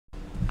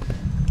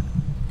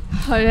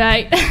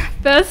Alright,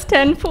 first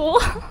 10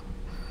 pool.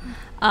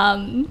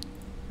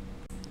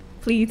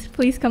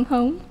 Please come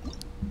home.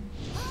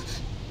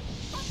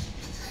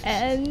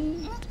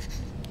 And...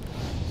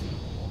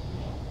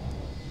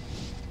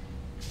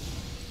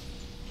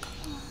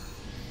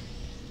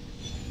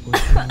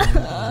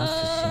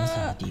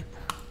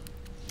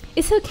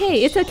 It's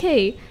okay, it's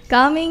okay.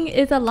 Ga Ming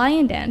is a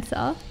lion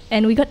dancer,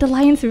 and we got the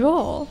lion's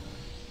roar.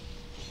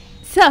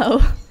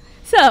 So,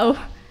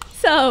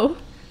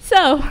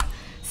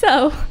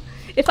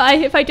 if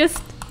I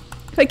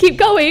keep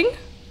going.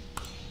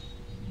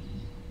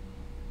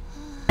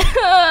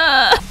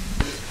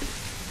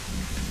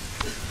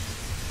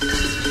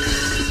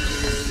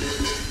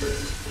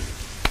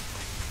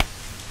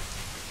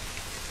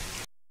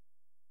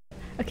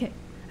 Okay,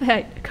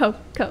 alright, go.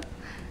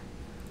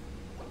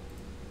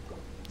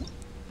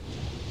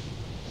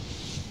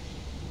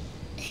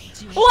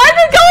 Why is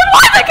it going?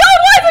 Why is it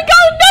going? Why is it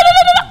going? No!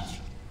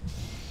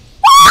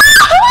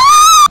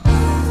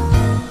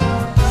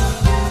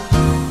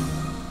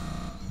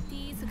 第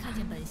一次看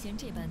见本仙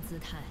这般姿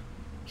态，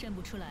认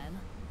不出来了。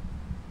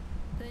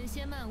本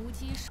仙漫无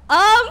羁属。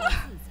I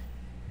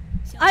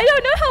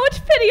don't know how much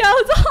pity I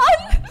was on.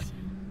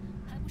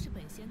 还不是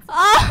本仙自己。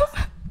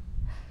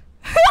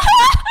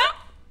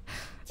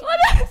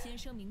What? 先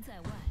声名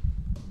在外。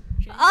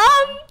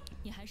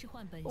你还是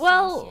换本仙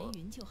闲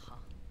云就好。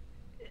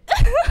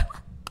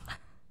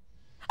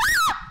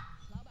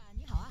 老板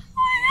你好啊，我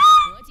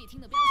是合计厅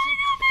的镖师，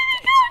叫我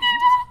抓您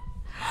就行。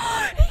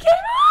He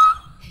came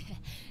out.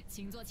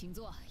 请坐，请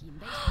坐，饮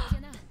杯茶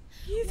先呢。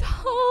 He's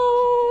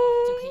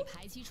home. 就可以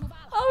排期出发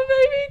了。Oh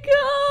baby go.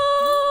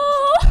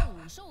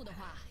 武兽的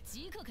话，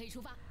即刻可以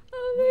出发。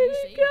 Oh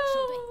baby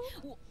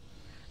go.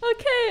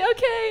 Okay.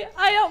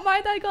 I don't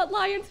mind. I got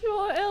lion's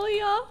roar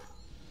earlier.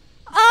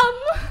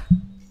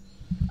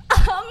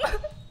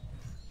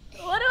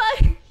 What do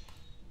I?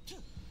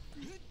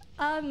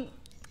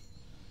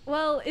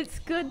 Well, it's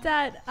good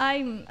that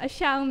I'm a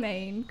Xiao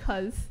main,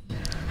 cause,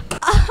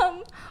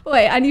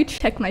 wait, I need to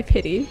check my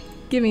pity.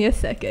 Give me a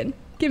second.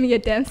 Give me a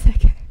damn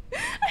second.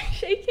 I'm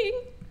shaking.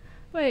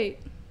 Wait.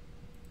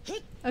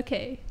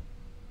 Okay.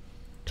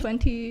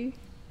 20.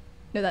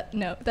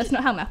 No, that's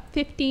not how math.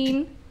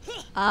 15.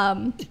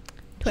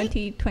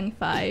 20,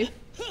 25.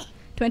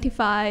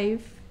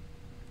 25.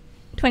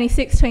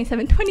 26,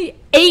 27,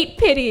 28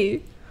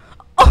 pity.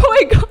 Oh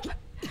my god.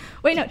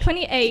 Wait, no,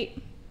 28.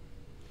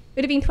 It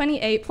would have been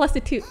 28 plus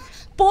the 2.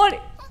 40.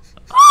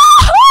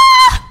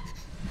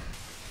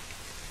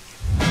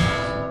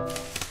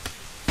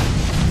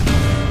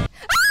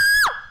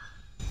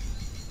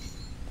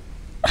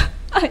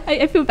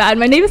 I feel bad.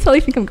 My neighbors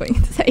probably think I'm going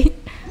insane.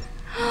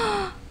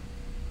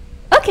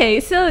 Okay,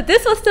 so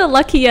this was the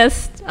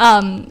luckiest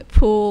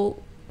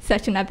pool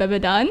session I've ever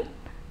done.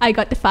 I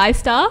got the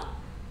 5-star.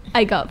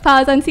 I got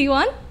Farzan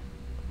C1.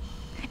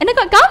 And I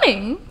got Ga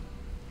Ming.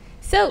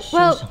 So,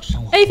 well,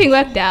 everything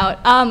worked out.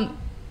 I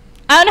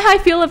don't know how I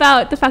feel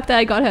about the fact that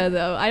I got her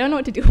though. I don't know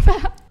what to do with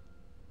that.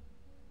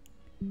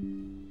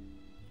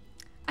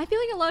 I'm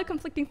feeling a lot of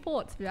conflicting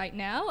thoughts right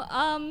now.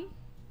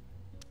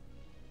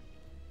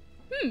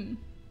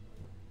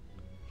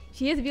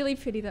 She is really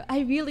pretty though.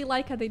 I really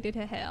like how they did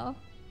her hair.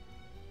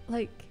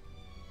 Like,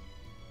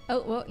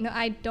 oh, well, no,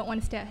 I don't want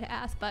to stare at her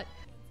ass, but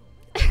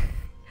I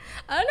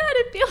don't know how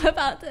to feel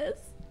about this.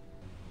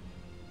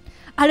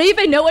 I don't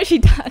even know what she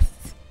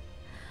does.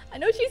 I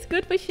know she's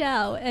good for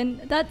Xiao,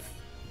 and that's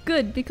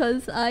good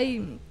because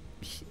I'm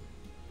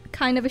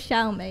kind of a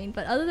Xiao main,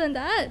 but other than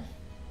that,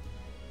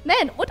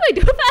 man, what do I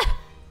do with that?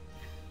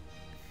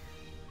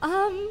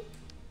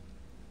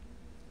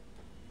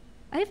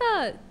 I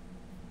thought,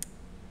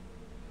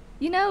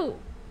 you know,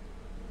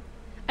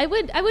 I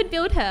would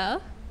build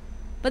her,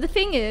 but the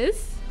thing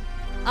is,